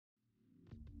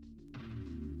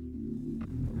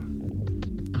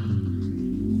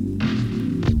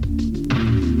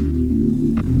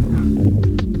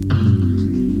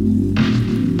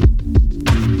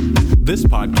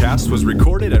broadcast was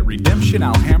recorded at Redemption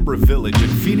Alhambra Village in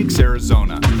Phoenix,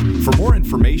 Arizona. For more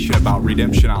information about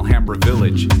Redemption Alhambra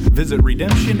Village, visit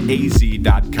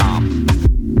redemptionaz.com.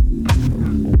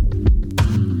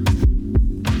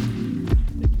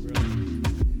 Thank you, brother.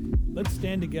 Let's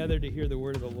stand together to hear the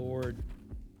word of the Lord.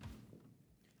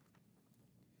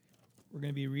 We're going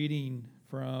to be reading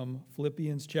from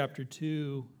Philippians chapter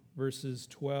 2, verses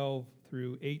 12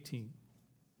 through 18.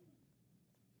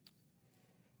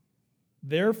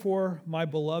 Therefore, my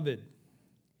beloved,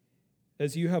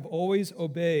 as you have always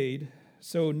obeyed,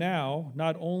 so now,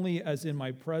 not only as in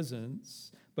my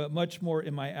presence, but much more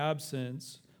in my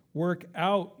absence, work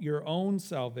out your own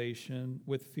salvation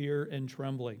with fear and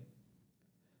trembling.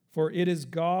 For it is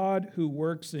God who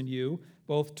works in you,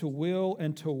 both to will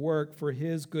and to work for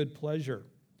his good pleasure.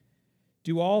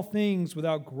 Do all things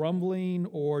without grumbling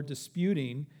or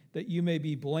disputing, that you may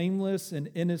be blameless and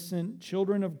innocent,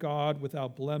 children of God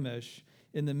without blemish,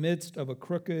 in the midst of a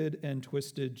crooked and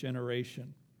twisted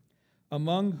generation,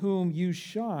 among whom you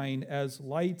shine as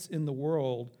lights in the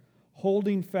world,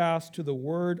 holding fast to the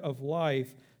word of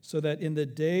life, so that in the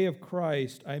day of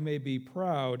Christ I may be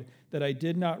proud that I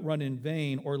did not run in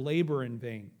vain or labor in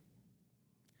vain.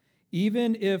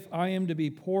 Even if I am to be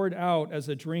poured out as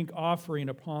a drink offering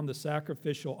upon the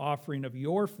sacrificial offering of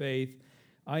your faith,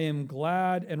 I am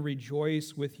glad and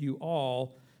rejoice with you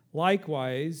all.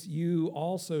 Likewise, you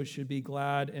also should be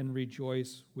glad and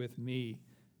rejoice with me.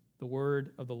 The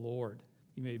word of the Lord.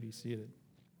 You may be seated.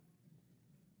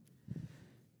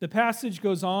 The passage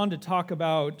goes on to talk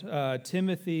about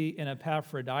Timothy and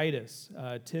Epaphroditus.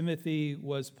 Timothy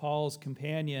was Paul's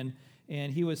companion,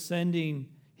 and he was sending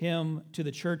him to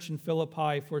the church in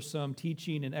Philippi for some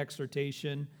teaching and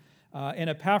exhortation. And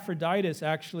Epaphroditus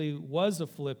actually was a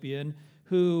Philippian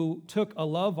who took a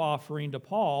love offering to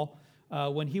Paul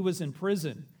when he was in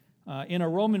prison. In a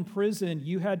Roman prison,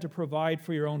 you had to provide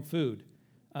for your own food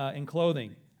and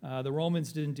clothing. The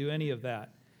Romans didn't do any of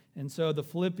that. And so the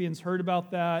Philippians heard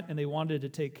about that, and they wanted to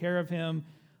take care of him.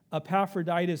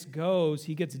 Epaphroditus goes.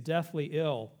 He gets deathly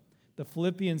ill. The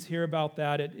Philippians hear about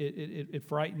that. It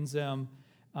frightens them.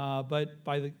 But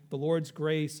by the Lord's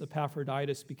grace,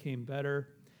 Epaphroditus became better.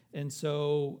 And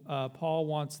so Paul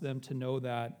wants them to know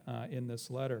that in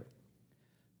this letter.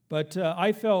 But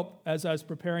I felt, as I was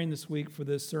preparing this week for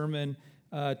this sermon,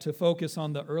 to focus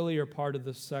on the earlier part of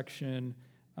the section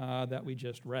that we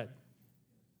just read.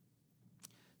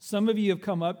 Some of you have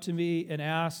come up to me and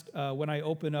asked, when I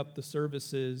open up the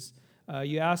services,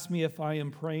 you asked me if I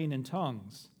am praying in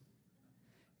tongues.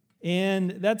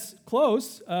 And that's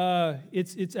close.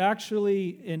 It's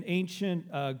actually an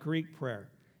ancient Greek prayer.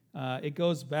 It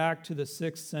goes back to the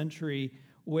 6th century,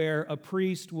 where a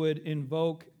priest would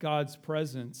invoke God's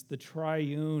presence, the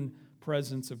triune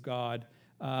presence of God,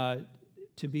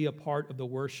 to be a part of the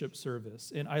worship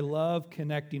service. And I love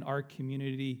connecting our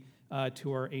community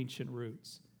to our ancient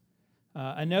roots.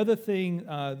 Another thing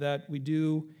that we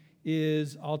do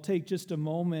is I'll take just a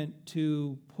moment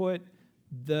to put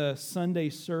the Sunday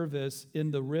service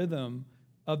in the rhythm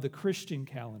of the Christian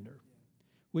calendar,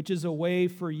 which is a way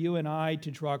for you and I to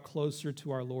draw closer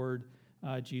to our Lord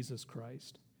Jesus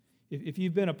Christ. If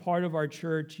you've been a part of our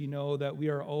church, you know that we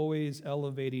are always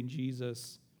elevating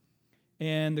Jesus.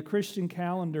 And the Christian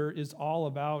calendar is all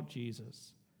about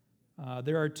Jesus.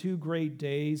 There are 2 great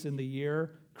days in the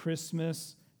year,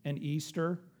 Christmas and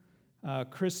Easter.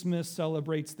 Christmas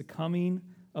celebrates the coming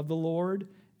of the Lord,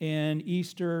 and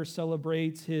Easter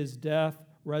celebrates his death,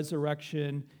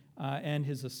 resurrection, and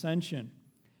his ascension.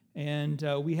 And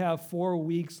we have 4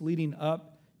 weeks leading up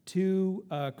to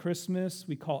Christmas.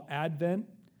 We call Advent,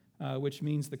 which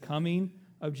means the coming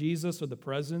of Jesus or the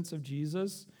presence of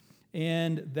Jesus.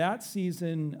 And that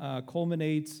season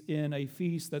culminates in a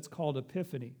feast that's called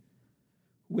Epiphany,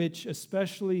 which,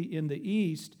 especially in the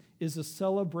East, is a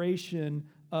celebration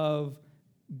of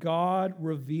God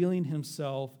revealing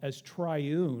himself as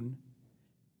triune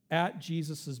at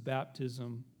Jesus'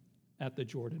 baptism at the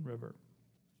Jordan River.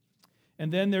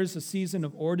 And then there's a season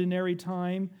of ordinary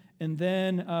time, and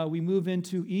then we move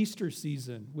into Easter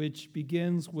season, which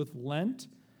begins with Lent,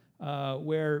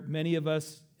 where many of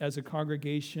us as a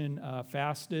congregation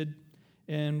fasted,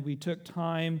 and we took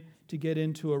time to get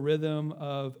into a rhythm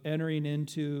of entering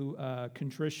into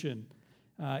contrition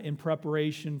in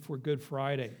preparation for Good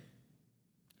Friday.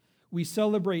 We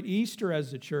celebrate Easter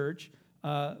as a church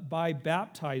by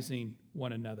baptizing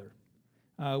one another,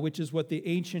 which is what the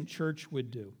ancient church would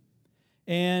do.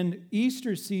 And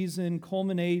Easter season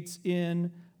culminates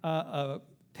in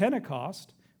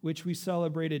Pentecost, which we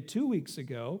celebrated 2 weeks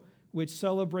ago, which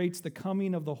celebrates the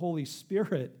coming of the Holy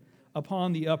Spirit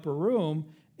upon the upper room.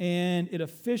 and it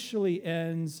officially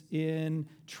ends in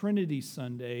Trinity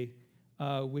Sunday,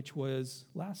 which was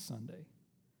last Sunday,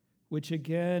 which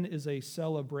again is a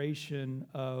celebration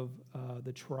of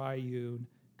the triune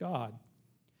God.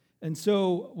 And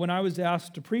so when I was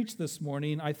asked to preach this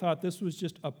morning, I thought this was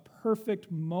just a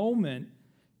perfect moment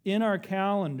in our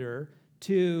calendar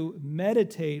to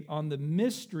meditate on the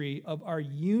mystery of our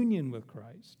union with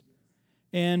Christ.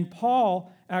 And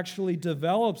Paul actually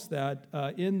develops that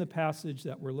in the passage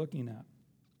that we're looking at.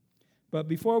 But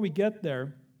before we get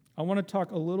there, I want to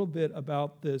talk a little bit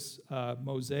about this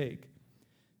mosaic.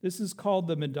 This is called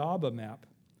the Medaba map,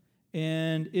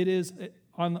 and it is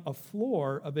on a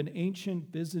floor of an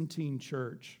ancient Byzantine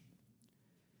church.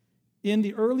 In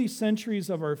the early centuries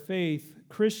of our faith,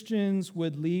 Christians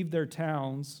would leave their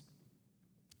towns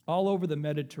all over the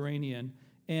Mediterranean,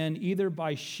 and either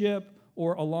by ship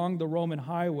or along the Roman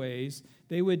highways,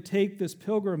 they would take this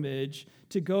pilgrimage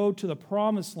to go to the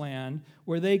promised land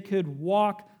where they could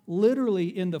walk literally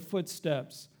in the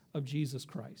footsteps of Jesus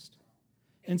Christ.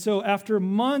 And so after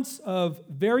months of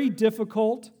very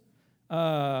difficult,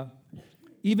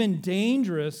 even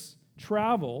dangerous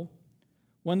travel,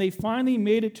 when they finally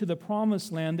made it to the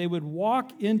promised land, they would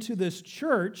walk into this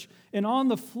church, and on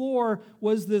the floor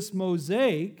was this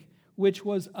mosaic, which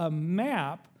was a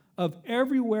map of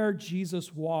everywhere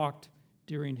Jesus walked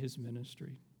during his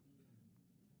ministry.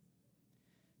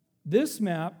 This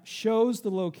map shows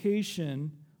the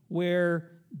location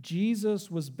where Jesus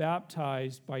was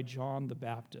baptized by John the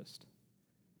Baptist.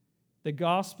 The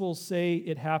Gospels say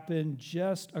it happened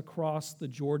just across the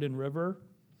Jordan River,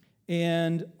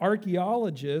 and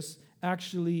archaeologists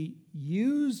actually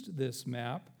used this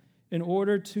map in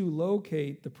order to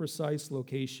locate the precise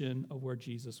location of where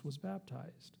Jesus was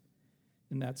baptized.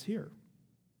 And that's here.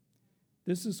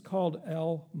 This is called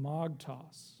El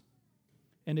Magtas,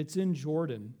 and it's in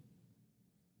Jordan.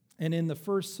 And in the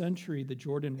first century, the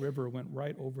Jordan River went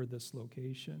right over this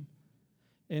location.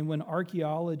 And when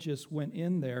archaeologists went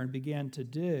in there and began to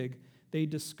dig, they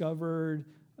discovered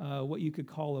what you could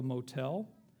call a motel,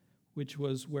 which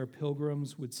was where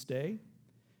pilgrims would stay.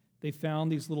 They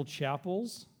found these little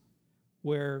chapels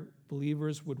where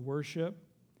believers would worship.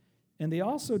 And they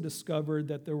also discovered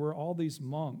that there were all these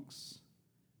monks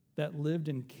that lived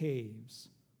in caves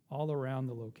all around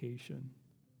the location.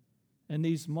 And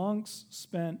these monks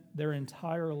spent their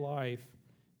entire life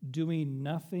doing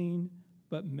nothing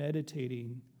but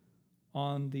meditating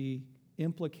on the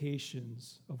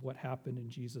implications of what happened in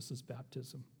Jesus'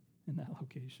 baptism in that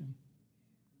location.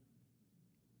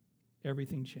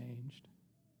 Everything changed.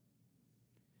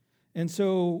 And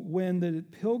so when the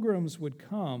pilgrims would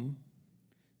come,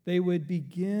 they would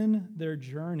begin their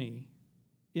journey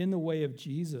in the way of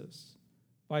Jesus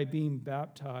by being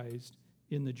baptized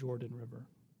in the Jordan River.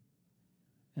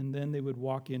 And then they would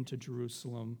walk into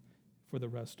Jerusalem for the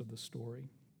rest of the story.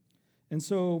 And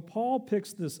so Paul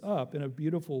picks this up in a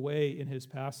beautiful way in his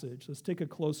passage. Let's take a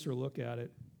closer look at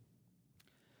it.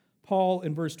 Paul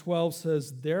in verse 12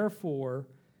 says, "Therefore,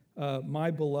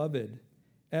 my beloved,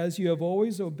 as you have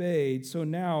always obeyed, so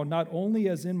now, not only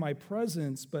as in my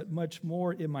presence, but much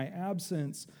more in my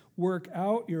absence, work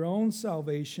out your own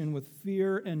salvation with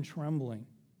fear and trembling.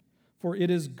 For it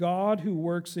is God who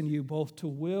works in you both to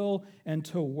will and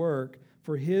to work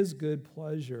for his good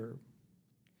pleasure."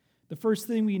 The first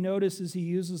thing we notice is he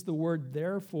uses the word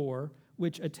therefore,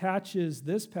 which attaches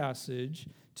this passage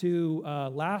to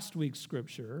last week's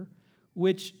scripture,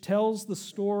 which tells the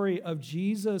story of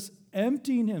Jesus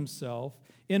emptying himself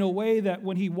in a way that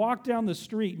when he walked down the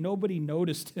street, nobody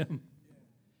noticed him.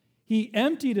 He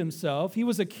emptied himself. He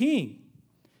was a king,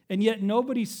 and yet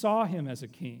nobody saw him as a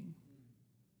king.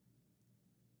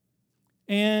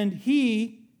 And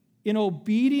he, in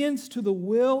obedience to the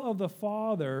will of the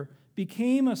Father,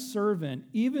 became a servant,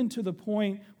 even to the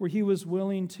point where he was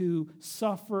willing to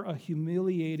suffer a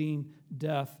humiliating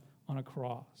death on a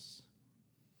cross.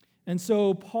 And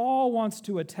so Paul wants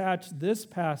to attach this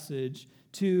passage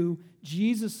to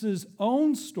Jesus'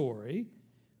 own story,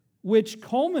 which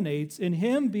culminates in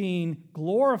him being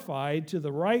glorified to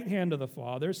the right hand of the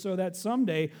Father, so that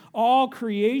someday all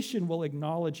creation will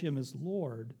acknowledge him as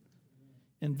Lord.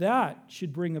 And that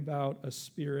should bring about a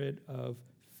spirit of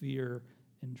fear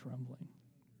and trembling.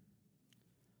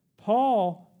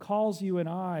 Paul calls you and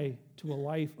I to a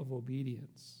life of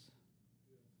obedience,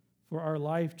 for our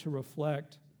life to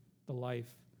reflect the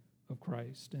life of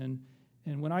Christ. And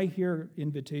when I hear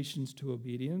invitations to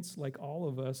obedience, like all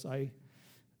of us, I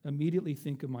immediately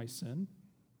think of my sin,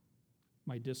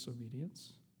 my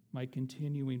disobedience, my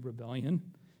continuing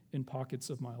rebellion in pockets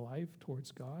of my life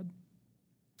towards God.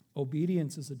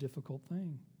 Obedience is a difficult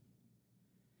thing.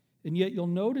 And yet you'll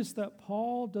notice that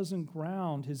Paul doesn't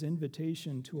ground his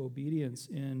invitation to obedience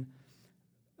in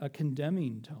a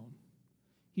condemning tone.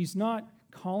 He's not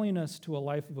calling us to a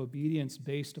life of obedience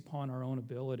based upon our own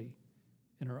ability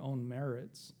and our own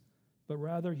merits, but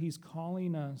rather he's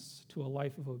calling us to a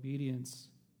life of obedience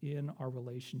in our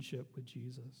relationship with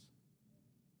Jesus.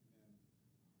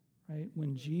 Right?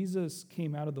 When Jesus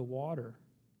came out of the water,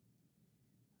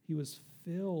 he was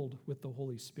filled with the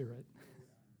Holy Spirit,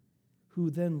 who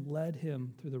then led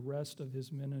him through the rest of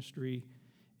his ministry.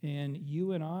 And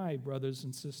you and I, brothers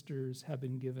and sisters, have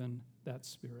been given that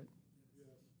Spirit.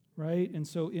 Right? And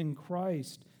so in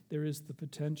Christ, there is the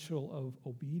potential of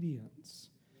obedience.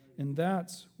 And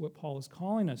that's what Paul is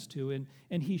calling us to.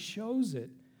 And he shows it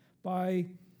by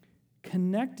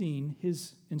connecting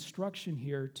his instruction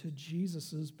here to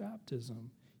Jesus'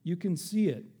 baptism. You can see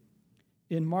it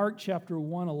in Mark chapter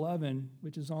 1:11,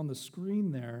 which is on the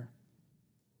screen there.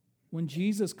 When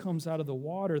Jesus comes out of the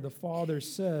water, the Father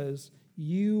says,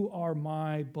 "You are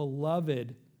my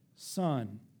beloved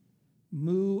Son,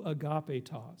 mu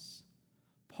agapetos."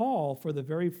 Paul, for the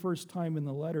very first time in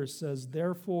the letter, says,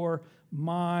 "Therefore,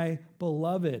 my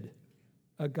beloved,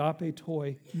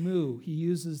 agapetoi mu." He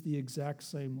uses the exact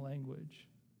same language.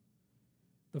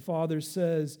 The Father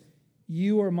says,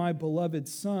 "You are my beloved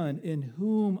Son, in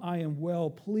whom I am well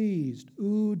pleased,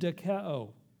 ou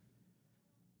dekeo."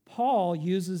 Paul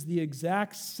uses the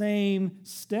exact same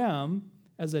stem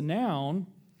as a noun,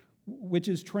 which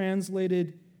is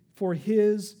translated "for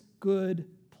his good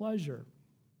pleasure."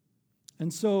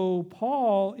 And so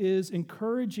Paul is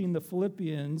encouraging the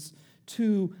Philippians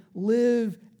to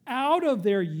live out of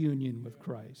their union with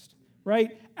Christ,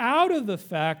 right? Out of the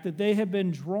fact that they have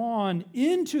been drawn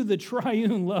into the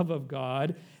triune love of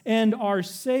God and are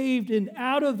saved, and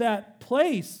out of that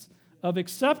place of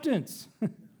acceptance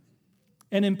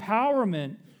and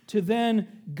empowerment to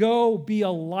then go be a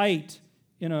light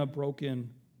in a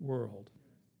broken world.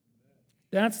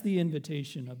 That's the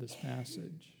invitation of this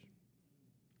passage.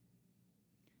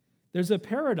 There's a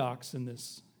paradox in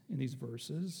these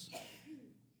verses.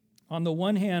 On the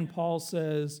one hand, Paul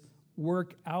says,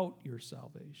 work out your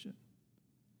salvation,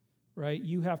 right?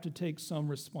 You have to take some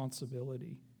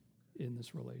responsibility in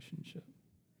this relationship.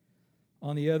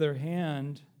 On the other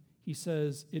hand, he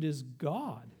says, it is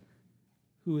God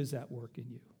who is at work in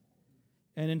you.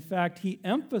 And in fact, he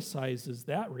emphasizes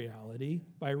that reality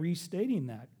by restating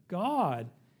that. God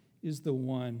is the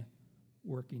one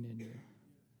working in you.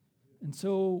 And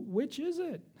so, which is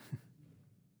it?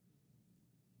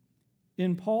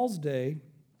 In Paul's day,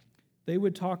 they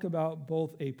would talk about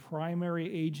both a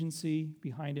primary agency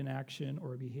behind an action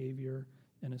or a behavior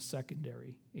and a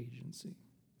secondary agency.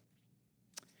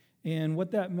 And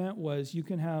what that meant was you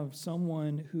can have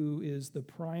someone who is the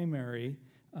primary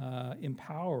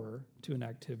empowerer to an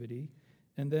activity,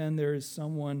 and then there is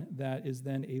someone that is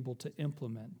then able to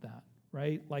implement that,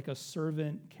 right? Like a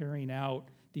servant carrying out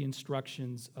the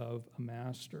instructions of a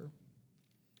master.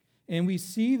 And we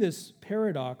see this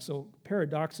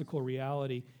paradoxical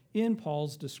reality in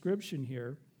Paul's description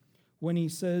here when he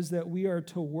says that we are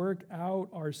to work out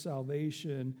our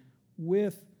salvation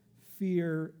with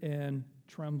fear and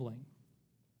trembling.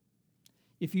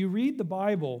 If you read the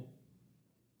Bible,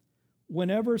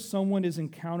 whenever someone is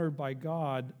encountered by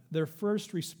God, their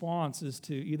first response is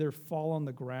to either fall on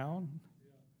the ground,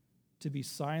 to be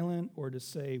silent, or to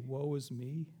say, "Woe is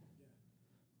me,"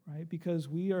 right? Because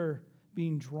we are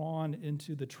being drawn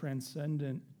into the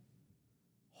transcendent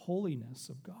holiness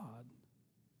of God.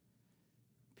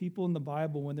 People in the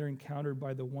Bible, when they're encountered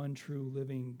by the one true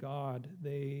living God,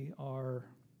 they are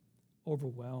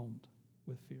overwhelmed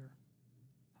with fear.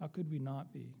 How could we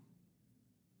not be?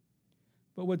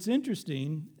 But what's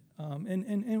interesting,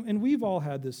 and we've all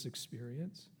had this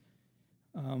experience,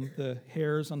 the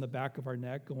hairs on the back of our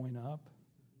neck going up,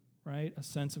 right? A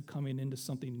sense of coming into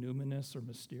something numinous or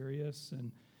mysterious.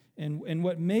 And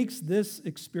what makes this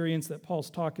experience that Paul's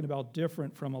talking about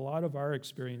different from a lot of our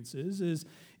experiences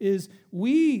is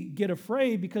we get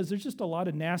afraid because there's just a lot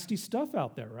of nasty stuff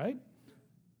out there, right?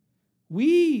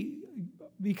 We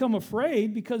become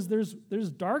afraid because there's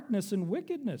darkness and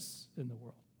wickedness in the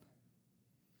world.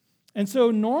 And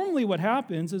so normally what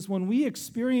happens is when we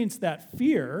experience that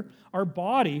fear, our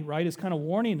body, right, is kind of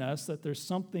warning us that there's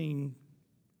something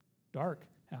dark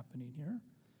happening here.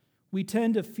 We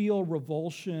tend to feel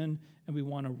revulsion and we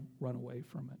want to run away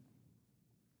from it.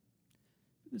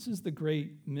 This is the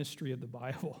great mystery of the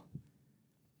Bible.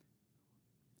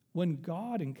 When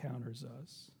God encounters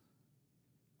us,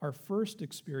 our first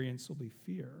experience will be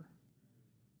fear,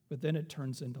 but then it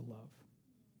turns into love.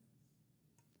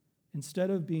 Instead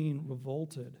of being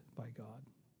revolted by God,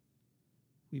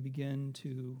 we begin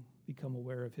to become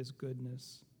aware of his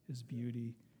goodness, his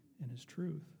beauty, and his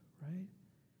truth, right?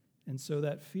 And so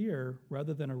that fear,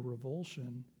 rather than a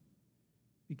revulsion,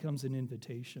 becomes an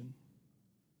invitation,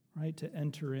 right? To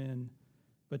enter in,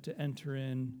 but to enter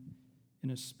in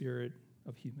a spirit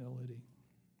of humility.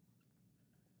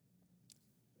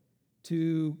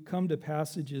 To come to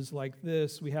passages like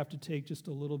this, we have to take just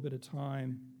a little bit of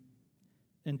time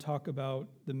and talk about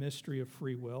the mystery of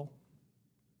free will,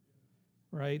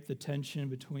 right? The tension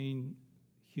between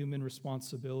human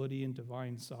responsibility and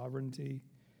divine sovereignty.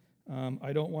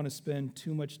 I don't want to spend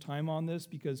too much time on this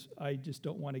because I just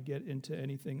don't want to get into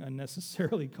anything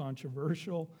unnecessarily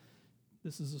controversial.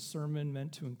 This is a sermon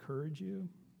meant to encourage you.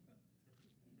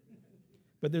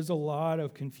 But there's a lot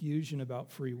of confusion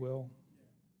about free will.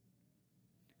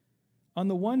 On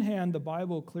the one hand, the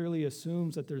Bible clearly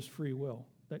assumes that there's free will,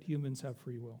 that humans have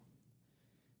free will.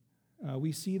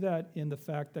 We see that in the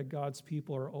fact that God's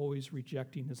people are always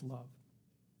rejecting his love.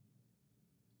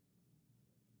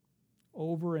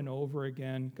 Over and over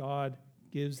again, God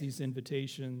gives these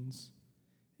invitations,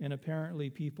 and apparently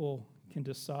people can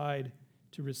decide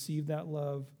to receive that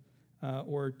love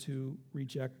or to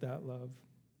reject that love.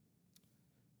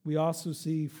 We also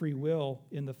see free will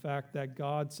in the fact that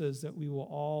God says that we will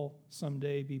all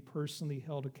someday be personally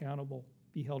held accountable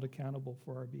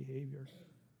for our behavior.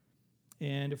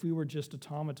 And if we were just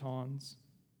automatons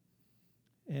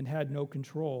and had no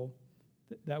control,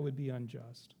 that would be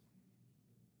unjust.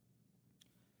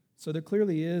 So there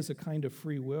clearly is a kind of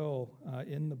free will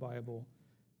in the Bible,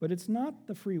 but it's not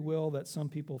the free will that some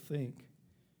people think.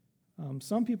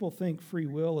 Some people think free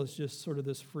will is just sort of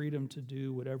this freedom to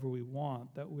do whatever we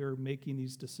want, that we're making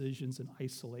these decisions in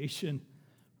isolation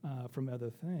from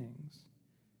other things.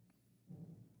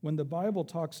 When the Bible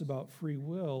talks about free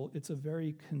will, it's a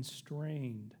very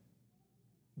constrained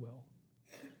will.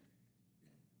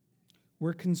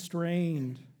 We're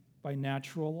constrained by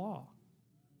natural law.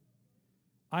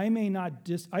 I may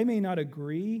not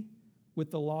agree with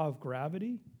the law of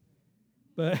gravity,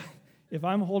 but if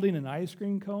I'm holding an ice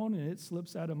cream cone and it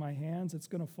slips out of my hands, it's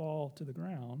going to fall to the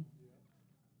ground.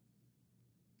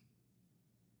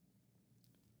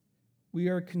 We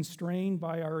are constrained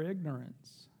by our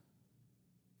ignorance.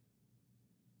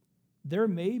 There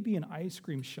may be an ice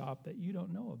cream shop that you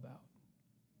don't know about.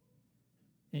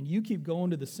 And you keep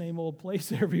going to the same old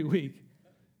place every week,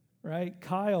 right?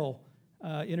 Kyle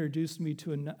introduced me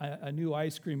to a new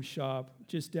ice cream shop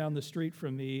just down the street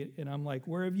from me, and I'm like,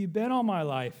 where have you been all my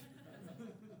life?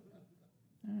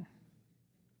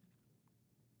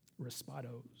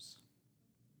 Raspados.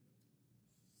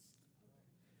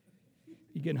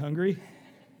 You getting hungry?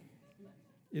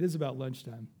 It is about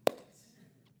lunchtime.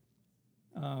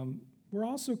 We're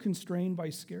also constrained by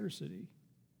scarcity.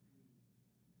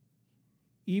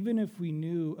 Even if we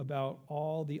knew about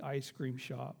all the ice cream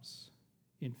shops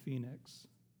in Phoenix,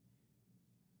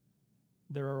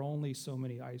 there are only so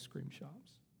many ice cream shops.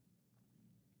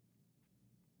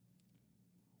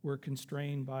 We're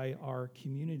constrained by our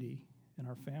community and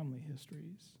our family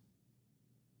histories.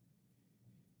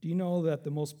 Do you know that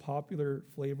the most popular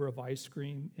flavor of ice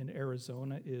cream in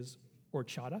Arizona is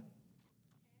horchata?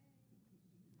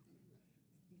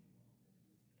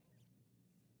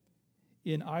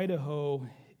 In Idaho,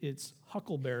 it's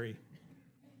huckleberry.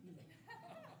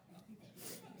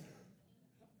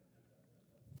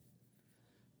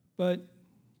 But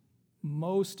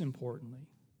most importantly,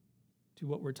 to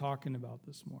what we're talking about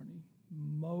this morning,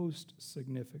 most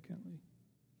significantly,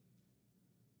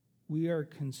 we are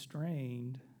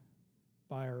constrained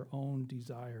by our own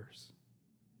desires.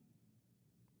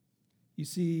 You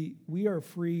see, we are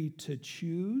free to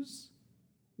choose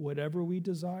whatever we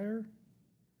desire,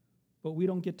 but we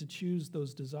don't get to choose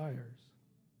those desires.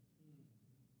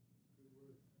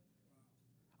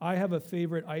 I have a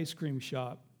favorite ice cream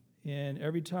shop, and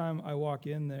every time I walk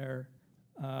in there,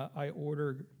 I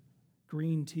order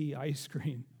green tea ice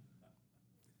cream.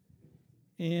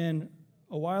 And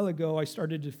a while ago, I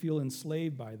started to feel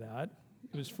enslaved by that.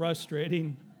 It was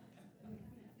frustrating.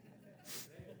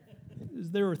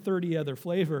 There were 30 other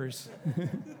flavors.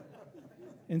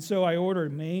 And so I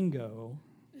ordered mango,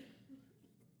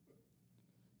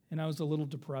 and I was a little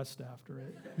depressed after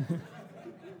it.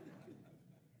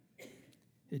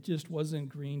 It just wasn't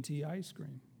green tea ice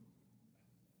cream.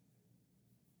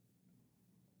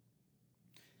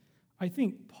 I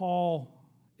think Paul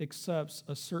accepts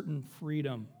a certain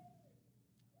freedom,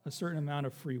 a certain amount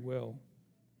of free will.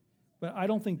 But I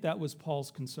don't think that was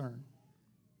Paul's concern.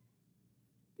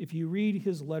 If you read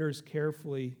his letters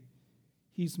carefully,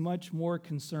 he's much more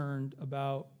concerned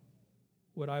about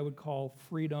what I would call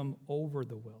freedom over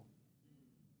the will.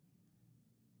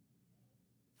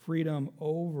 freedom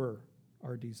over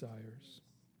our desires.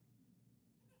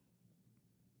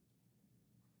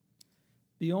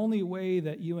 The only way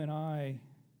that you and I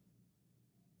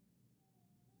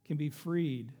can be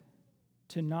freed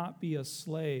to not be a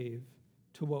slave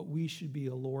to what we should be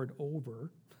a lord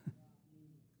over,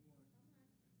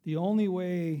 the only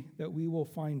way that we will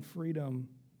find freedom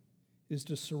is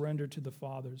to surrender to the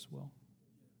Father's will,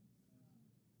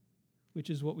 which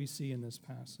is what we see in this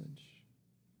passage.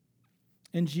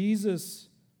 And Jesus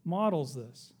models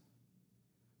this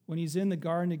when he's in the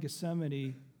Garden of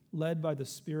Gethsemane, led by the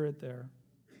Spirit there,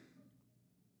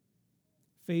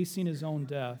 facing his own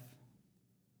death.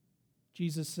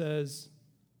 Jesus says,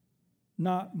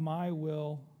 "Not my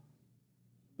will,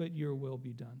 but your will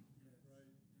be done."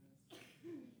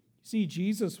 See,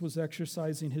 Jesus was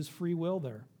exercising his free will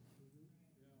there,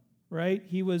 right?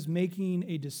 He was making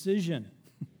a decision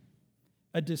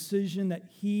that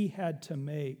he had to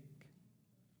make.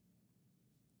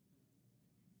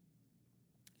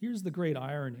 Here's the great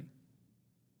irony.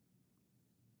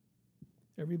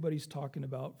 Everybody's talking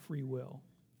about free will,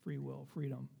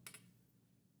 freedom.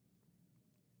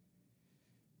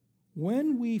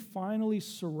 When we finally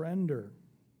surrender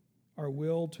our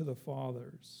will to the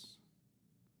Father's,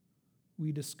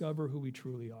 we discover who we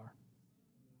truly are.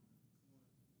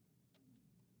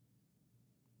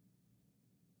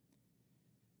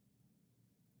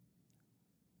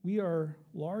 We are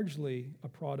largely a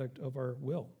product of our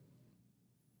will.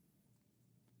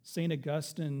 St.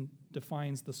 Augustine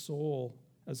defines the soul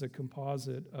as a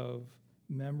composite of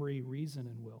memory, reason,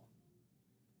 and will.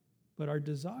 But our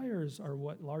desires are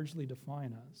what largely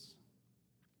define us.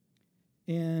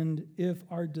 And if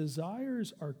our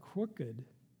desires are crooked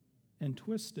and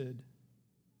twisted,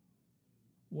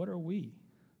 what are we?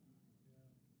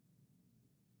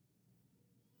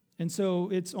 And so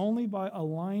it's only by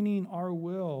aligning our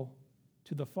will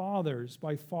to the Father's,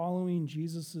 by following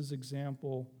Jesus'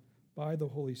 example by the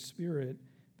Holy Spirit,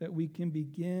 that we can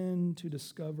begin to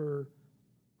discover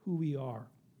who we are.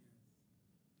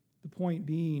 The point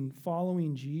being,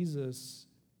 following Jesus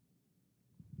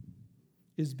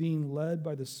is being led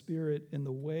by the Spirit in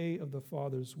the way of the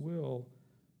Father's will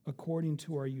according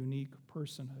to our unique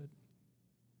personhood.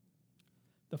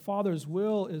 The Father's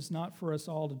will is not for us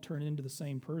all to turn into the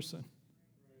same person.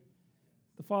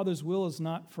 The Father's will is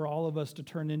not for all of us to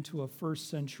turn into a first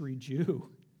century Jew.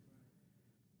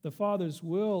 The Father's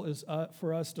will is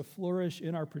for us to flourish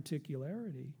in our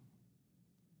particularity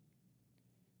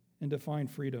and to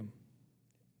find freedom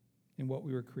in what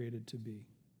we were created to be,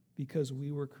 because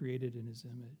we were created in his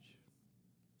image.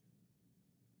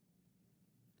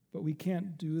 But we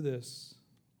can't do this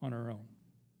on our own.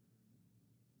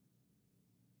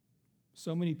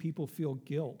 So many people feel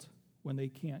guilt when they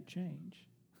can't change.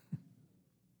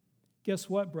 Guess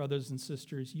what, brothers and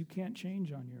sisters? You can't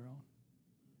change on your own.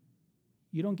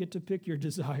 You don't get to pick your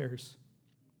desires,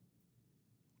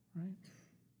 right?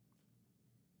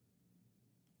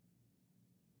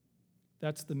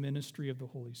 That's the ministry of the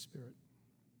Holy Spirit,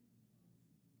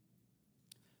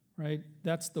 right?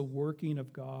 That's the working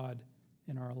of God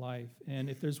in our life. And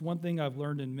if there's one thing I've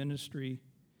learned in ministry,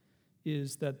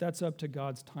 is that that's up to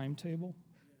God's timetable.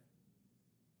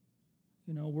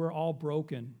 You know, we're all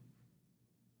broken.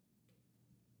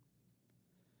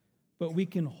 But we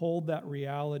can hold that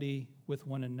reality with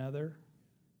one another.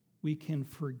 We can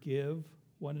forgive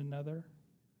one another.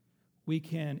 We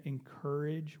can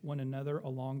encourage one another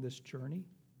along this journey.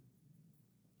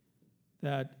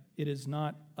 That it is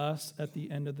not us at the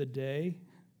end of the day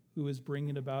who is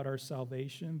bringing about our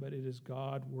salvation, but it is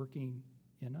God working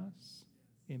in us.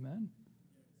 Amen.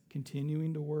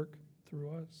 Continuing to work through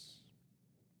us.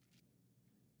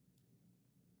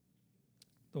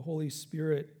 The Holy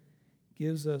Spirit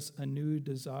gives us a new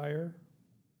desire,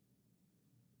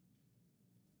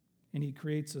 and he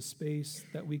creates a space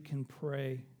that we can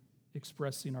pray,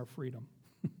 expressing our freedom.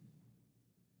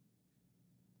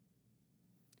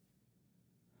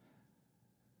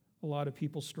 A lot of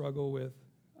people struggle with,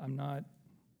 I'm not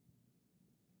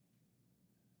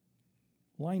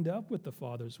lined up with the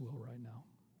Father's will right now.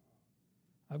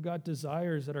 I've got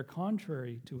desires that are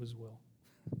contrary to his will.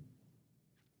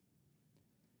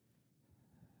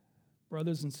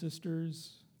 Brothers and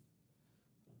sisters,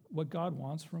 what God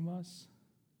wants from us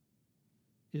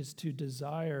is to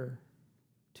desire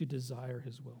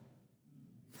his will.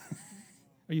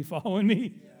 Are you following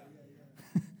me?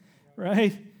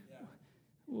 Right?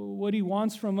 What he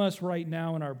wants from us right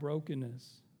now in our brokenness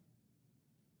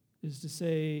is to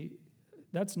say,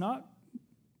 that's not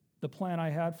the plan I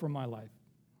had for my life.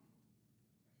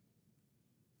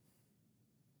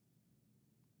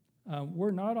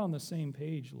 We're not on the same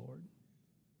page, Lord.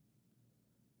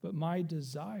 But my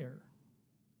desire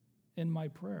and my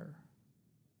prayer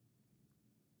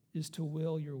is to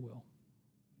will your will.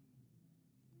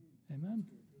 Amen.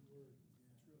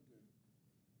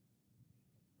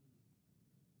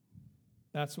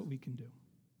 That's what we can do.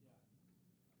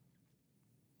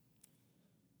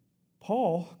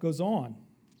 Paul goes on,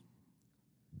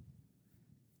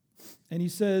 and he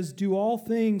says, do all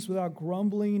things without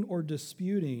grumbling or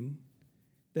disputing,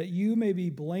 that you may be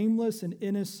blameless and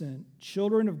innocent,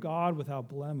 children of God without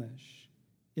blemish,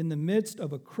 in the midst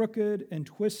of a crooked and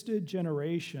twisted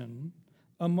generation,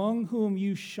 among whom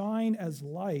you shine as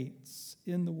lights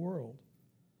in the world,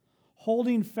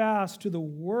 holding fast to the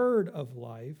word of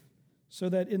life, so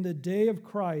that in the day of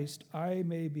Christ I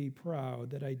may be proud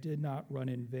that I did not run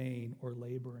in vain or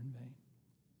labor in vain.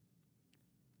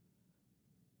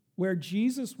 Where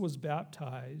Jesus was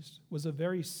baptized was a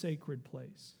very sacred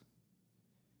place,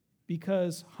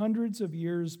 because hundreds of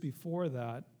years before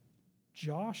that,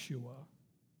 Joshua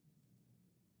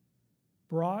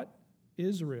brought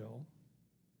Israel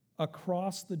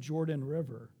across the Jordan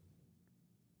River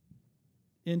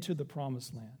into the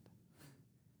Promised Land,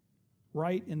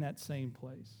 right in that same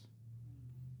place.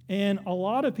 And a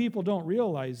lot of people don't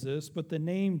realize this, but the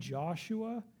name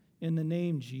Joshua and the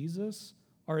name Jesus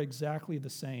are exactly the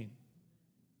same.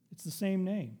 It's the same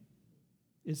name.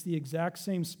 It's the exact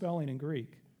same spelling in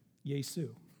Greek, Yesu.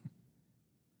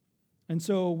 And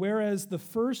so, whereas the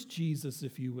first Jesus,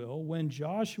 if you will, when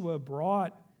Joshua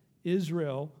brought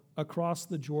Israel across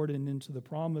the Jordan into the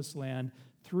Promised Land,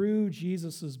 through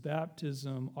Jesus'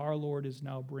 baptism, our Lord is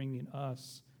now bringing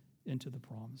us into the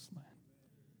Promised Land.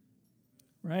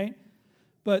 Right?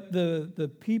 But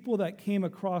the people that came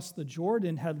across the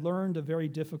Jordan had learned a very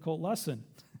difficult lesson.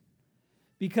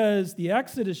 Because the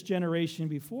Exodus generation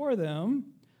before them,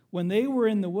 when they were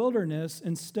in the wilderness,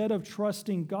 instead of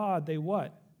trusting God, they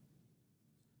what?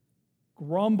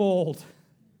 Grumbled.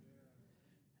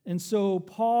 And so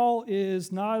Paul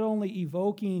is not only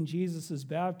evoking Jesus'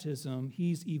 baptism,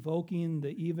 he's evoking the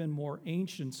even more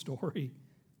ancient story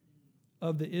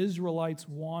of the Israelites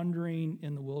wandering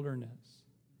in the wilderness.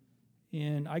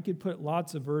 And I could put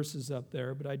lots of verses up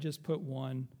there, but I just put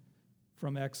one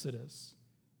from Exodus.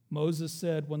 Moses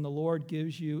said, when the Lord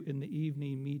gives you in the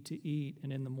evening meat to eat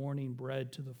and in the morning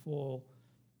bread to the full,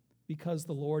 because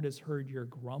the Lord has heard your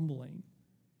grumbling,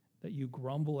 that you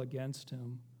grumble against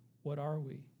him, what are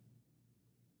we?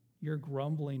 Your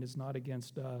grumbling is not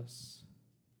against us,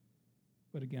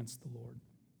 but against the Lord.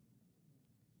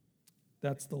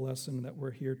 That's the lesson that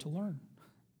we're here to learn,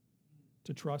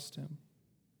 to trust him.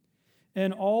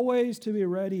 And always to be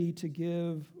ready to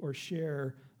give or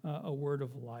share a word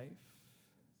of life.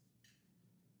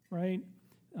 Right?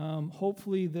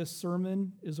 Hopefully this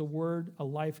sermon is a word, a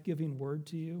life-giving word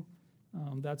to you.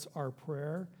 That's our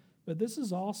prayer. But this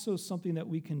is also something that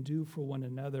we can do for one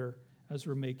another as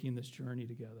we're making this journey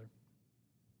together.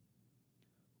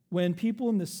 When people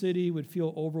in the city would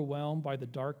feel overwhelmed by the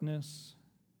darkness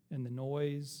and the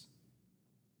noise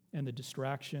and the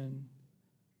distraction,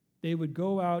 they would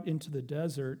go out into the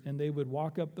desert and they would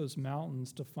walk up those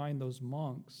mountains to find those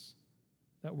monks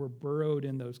that were burrowed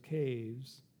in those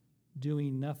caves,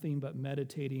 doing nothing but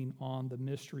meditating on the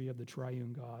mystery of the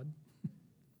triune God.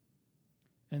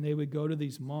 And they would go to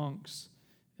these monks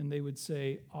and they would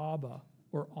say, Abba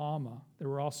or Amma. There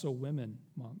were also women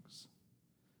monks.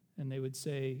 And they would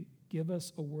say, give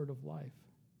us a word of life.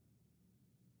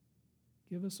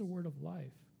 Give us a word of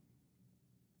life.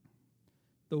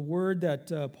 The word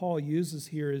that Paul uses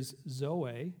here is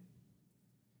Zoe,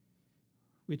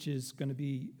 which is going to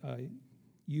be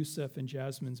Yusuf and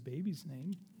Jasmine's baby's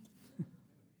name.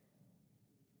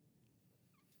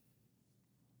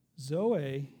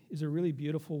 Zoe is a really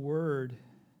beautiful word.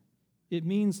 It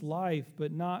means life,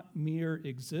 but not mere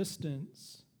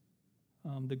existence.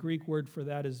 The Greek word for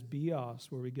that is bios,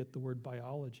 where we get the word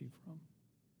biology from.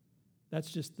 That's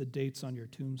just the dates on your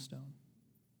tombstone.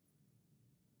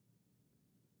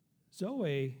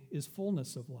 Zoe is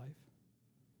fullness of life.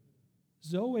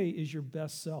 Zoe is your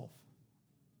best self.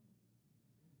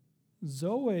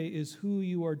 Zoe is who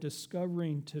you are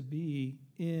discovering to be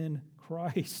in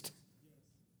Christ.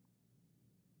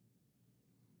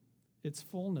 It's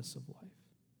fullness of life.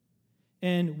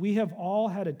 And we have all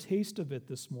had a taste of it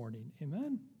this morning.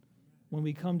 Amen? When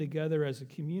we come together as a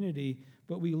community,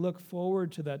 but we look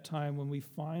forward to that time when we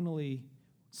finally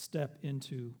step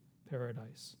into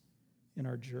paradise and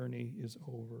our journey is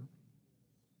over.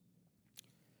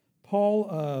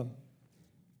 Paul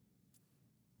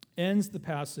ends the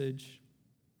passage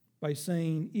by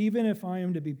saying, even if I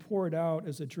am to be poured out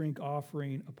as a drink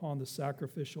offering upon the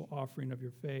sacrificial offering of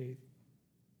your faith,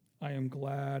 I am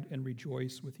glad and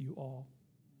rejoice with you all.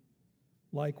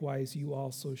 Likewise, you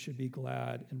also should be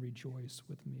glad and rejoice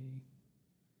with me.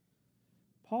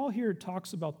 Paul here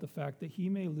talks about the fact that he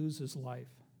may lose his life.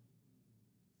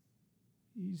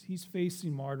 He's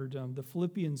facing martyrdom. The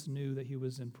Philippians knew that he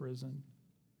was in prison.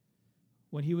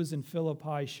 When he was in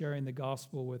Philippi sharing the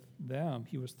gospel with them,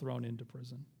 he was thrown into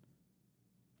prison.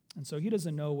 And so he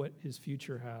doesn't know what his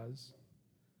future has.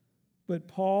 But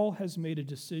Paul has made a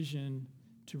decision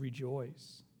to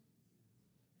rejoice.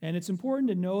 And it's important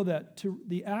to know that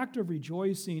the act of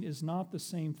rejoicing is not the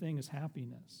same thing as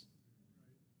happiness.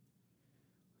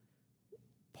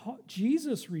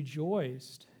 Jesus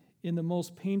rejoiced in the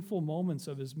most painful moments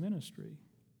of his ministry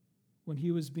when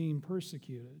he was being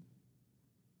persecuted.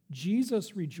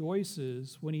 Jesus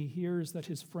rejoices when he hears that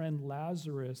his friend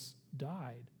Lazarus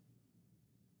died.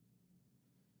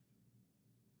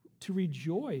 To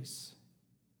rejoice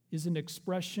is an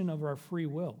expression of our free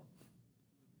will.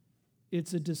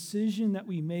 It's a decision that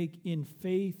we make in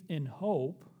faith and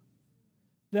hope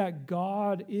that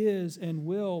God is and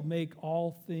will make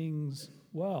all things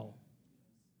well.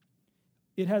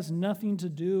 It has nothing to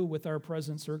do with our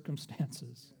present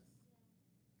circumstances.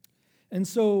 And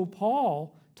so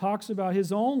Paul talks about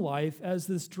his own life as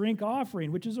this drink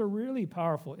offering, which is a really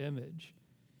powerful image.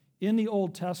 In the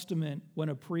Old Testament, when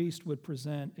a priest would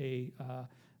present a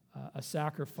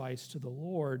sacrifice to the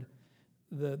Lord,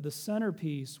 the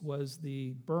centerpiece was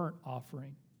the burnt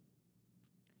offering.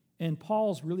 And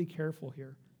Paul's really careful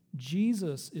here.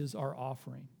 Jesus is our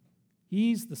offering.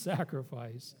 He's the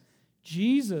sacrifice.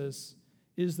 Jesus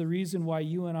is the reason why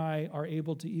you and I are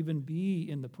able to even be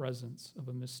in the presence of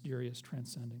a mysterious,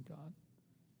 transcendent God.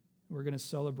 We're going to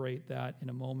celebrate that in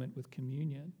a moment with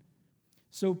communion.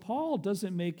 So Paul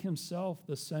doesn't make himself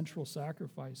the central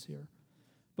sacrifice here.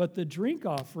 But the drink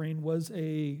offering was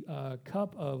a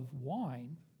cup of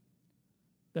wine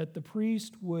that the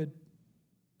priest would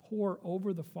pour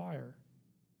over the fire.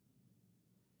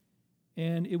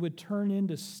 And it would turn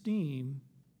into steam,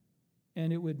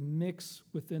 and it would mix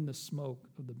within the smoke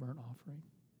of the burnt offering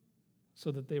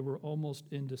so that they were almost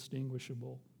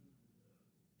indistinguishable.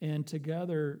 And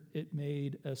together it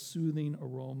made a soothing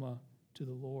aroma to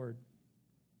the Lord.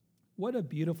 What a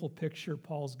beautiful picture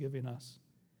Paul's giving us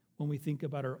when we think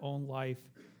about our own life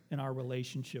and our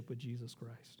relationship with Jesus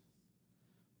Christ,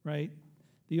 right?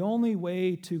 The only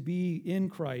way to be in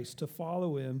Christ, to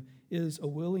follow him, is a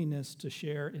willingness to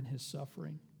share in his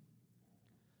suffering,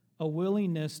 a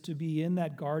willingness to be in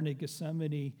that Garden of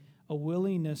Gethsemane, a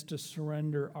willingness to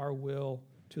surrender our will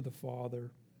to the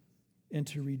Father and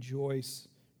to rejoice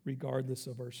regardless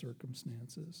of our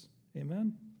circumstances.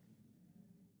 Amen?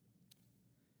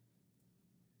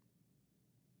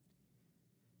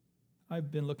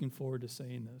 I've been looking forward to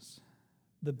saying this.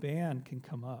 The band can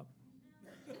come up.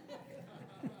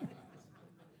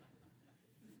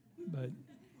 But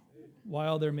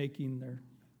while they're making their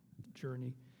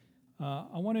journey,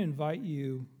 I want to invite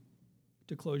you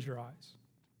to close your eyes.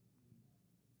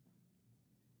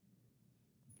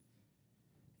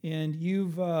 And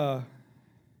you've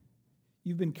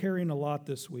been carrying a lot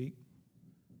this week.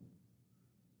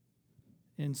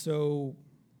 And so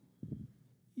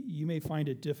you may find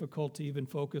it difficult to even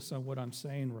focus on what I'm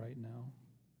saying right now.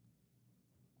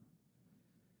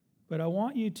 But I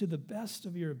want you, to the best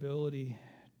of your ability,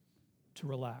 to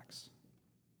relax.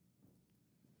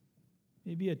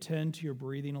 Maybe attend to your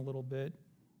breathing a little bit.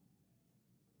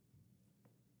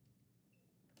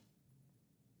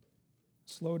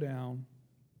 Slow down.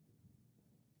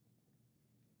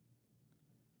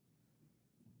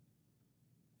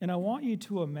 And I want you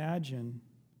to imagine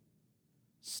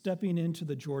stepping into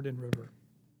the Jordan River.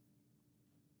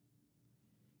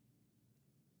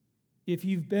 If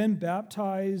you've been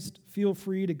baptized, feel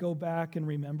free to go back and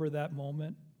remember that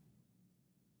moment.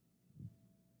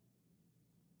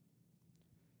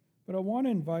 But I want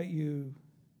to invite you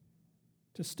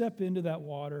to step into that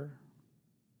water.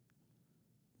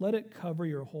 Let it cover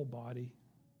your whole body.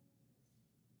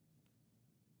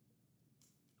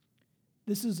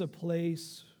 This is a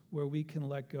place where we can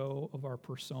let go of our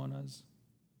personas,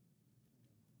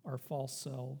 our false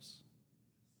selves.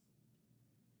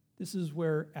 This is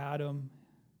where Adam,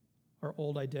 our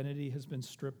old identity, has been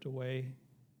stripped away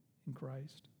in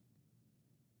Christ.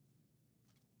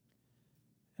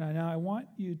 And now I want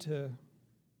you to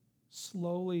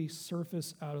slowly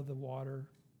surface out of the water.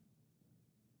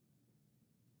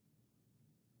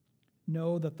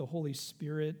 Know that the Holy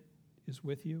Spirit is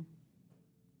with you.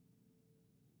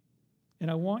 And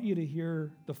I want you to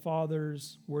hear the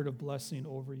Father's word of blessing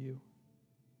over you.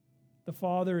 The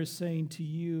Father is saying to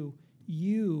you,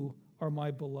 you are my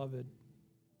beloved.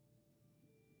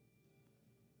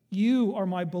 You are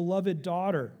my beloved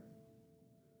daughter.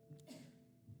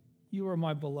 You are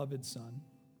my beloved son.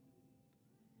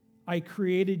 I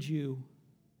created you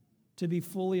to be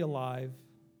fully alive.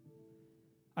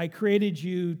 I created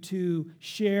you to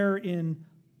share in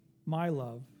my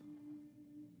love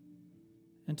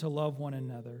and to love one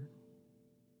another.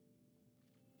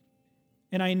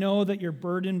 And I know that you're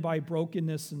burdened by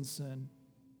brokenness and sin.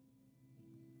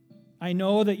 I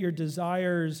know that your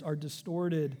desires are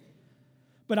distorted.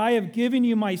 But I have given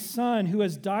you my son who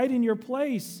has died in your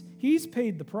place. He's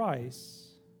paid the price.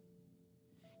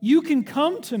 You can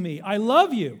come to me. I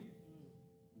love you.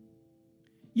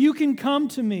 You can come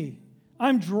to me.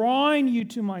 I'm drawing you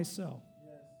to myself.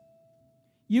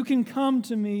 You can come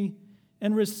to me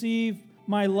and receive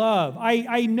my love.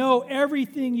 I know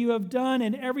everything you have done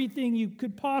and everything you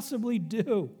could possibly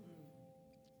do.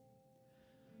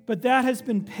 But that has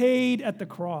been paid at the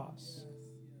cross.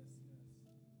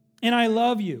 And I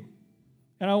love you.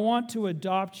 And I want to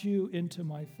adopt you into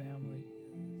my family.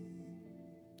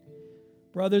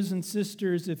 Brothers and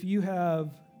sisters, if you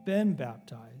have been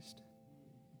baptized,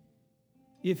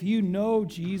 if you know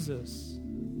Jesus,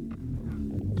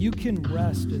 you can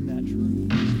rest in that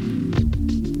truth.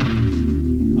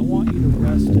 I want you to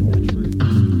rest in that truth.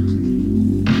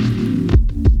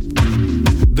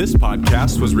 This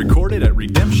podcast was recorded at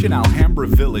Redemption Alhambra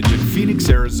Village in Phoenix,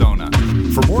 Arizona.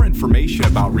 For more information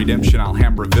about Redemption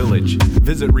Alhambra Village,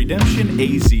 visit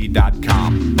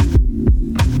redemptionaz.com.